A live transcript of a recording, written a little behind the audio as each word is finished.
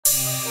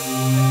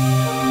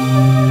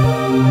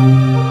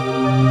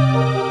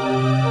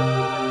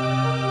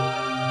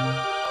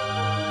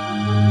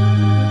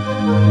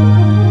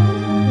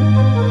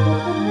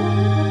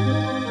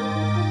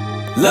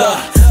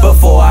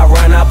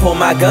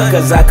my gun,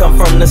 cause I come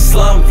from the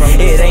slum.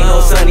 It ain't no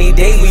sunny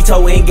day, we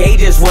tow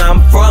engages where I'm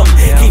from.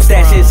 Keep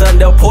stashes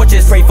under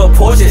porches, pray for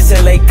Porsches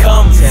till they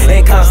come.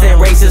 And constant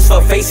races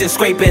for faces,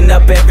 scraping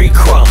up every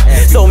crumb.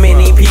 So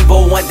many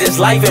people want this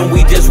life and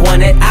we just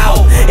want it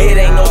out. It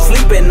ain't no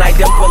sleeping night,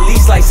 them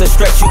police likes to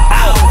stretch you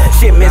out.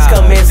 Shipments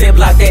come in,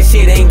 ziplock that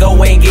shit, ain't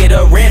go and get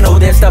a rental.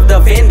 Then stuff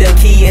the vendor,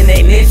 key in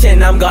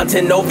ignition, I'm gone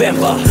to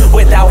November.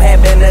 Without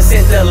having to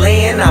send the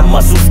land, I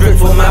muscle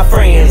strips with my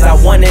friends. I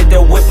wanted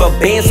to whip a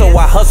band, so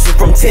I hustled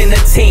from 10 to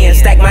 10.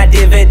 Stack my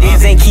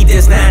dividends and keep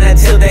this 9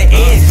 until the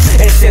end.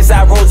 And since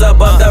I rose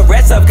above the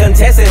rest of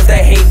contestants, the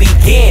hate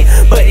began.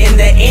 But in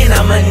the end,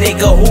 I'm a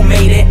nigga who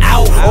made it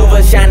out.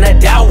 Overshine the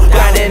doubt,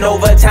 grinding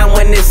overtime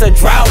when it's a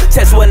drought.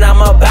 Test what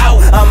I'm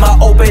about, I'ma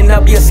open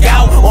up your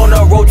scout. On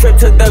a road trip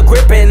to the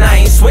grip and I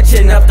ain't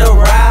switching up the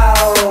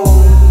route.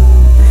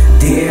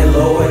 Dear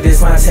Lord,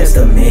 this my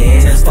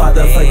testament.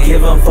 Father,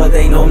 forgive them, for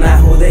they know not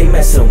who they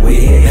messing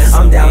with.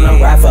 I'm down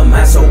to ride for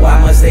mine, so why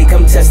must they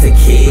come test the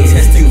kid?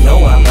 You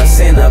know I'm a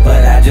sinner,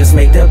 but I just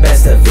make the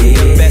best of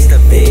it.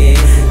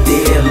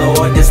 Dear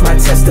Lord, this my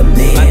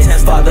testament.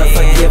 Father,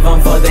 forgive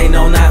them, for they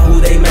know not who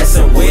they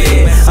messing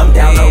with. I'm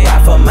down to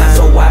ride for mine,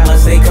 so why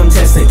must they come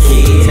test the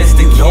kid?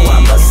 You know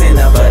I'm a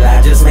sinner, but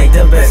I just make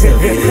the best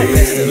of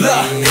it.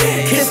 Look,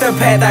 kiss the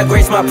path I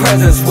grace my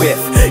presence with.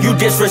 You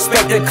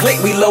disrespect the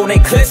click, we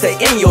loading clips to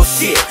in your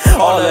shit.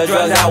 All the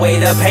drugs outweigh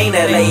the pain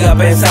that lay up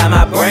inside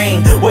my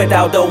brain.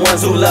 Without the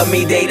ones who love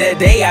me day to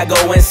day, I go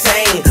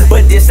insane.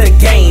 But this a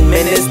game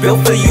and it's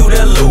built for you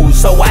to lose.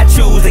 So I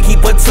choose to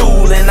keep a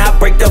tool and I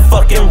break the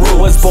fucking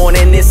rule. Was born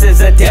and this is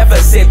a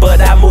deficit,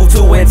 but I move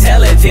to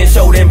intelligence.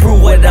 Showed and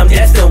prove what I'm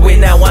destined with.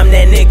 Now I'm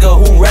that nigga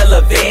who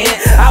relevant.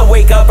 I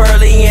wake up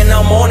early in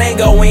the morning,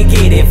 go and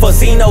get it. For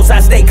C-notes I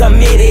stay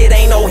committed.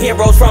 Ain't no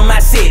heroes from my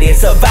city.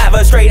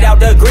 Survivor straight out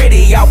the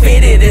gritty,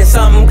 outfitted in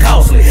something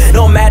costly.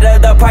 No matter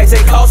the price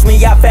it cost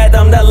me, I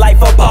fathom the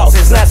life of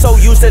bosses. Not so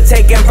used to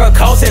taking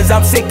precautions,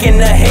 I'm sick in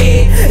the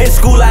head. In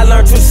school I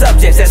learned 2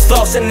 subjects, that's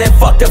flossing and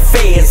fuck the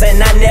feds.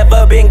 And I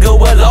never been good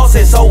with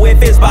losses, so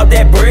if it's about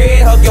that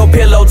bread, hug your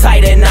pillow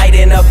tight at night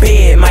in a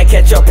bed. Might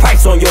catch a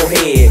price on your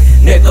head,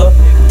 nigga.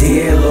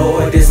 Dear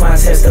Lord, this my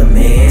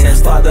testament.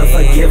 Father,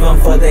 forgive them,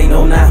 for they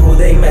know not who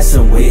they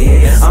messing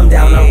with. I'm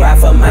down to ride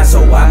for mine,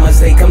 so why must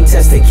they come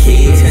test the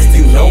kid?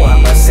 You know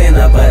I'm a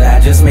sinner, but I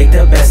just make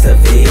the best of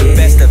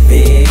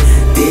it.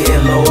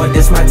 Dear Lord,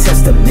 this my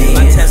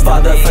testament.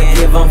 Father,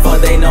 forgive them, for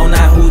they know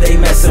not who they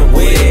messing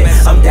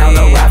with. I'm down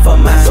to ride for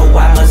mine, so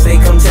why must they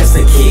come test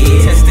the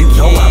kid? You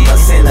know I'm a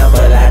sinner,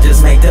 but I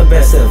just make the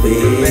best of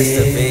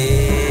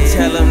it.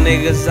 Tell them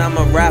niggas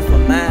I'ma ride for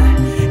mine.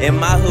 In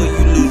my hood,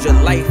 you lose your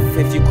life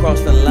if you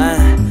cross the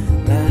line.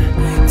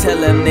 Tell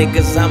them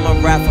niggas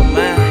I'ma ride for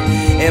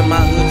mine. In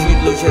my hood,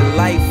 you lose your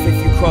life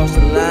if you cross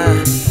the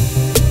line.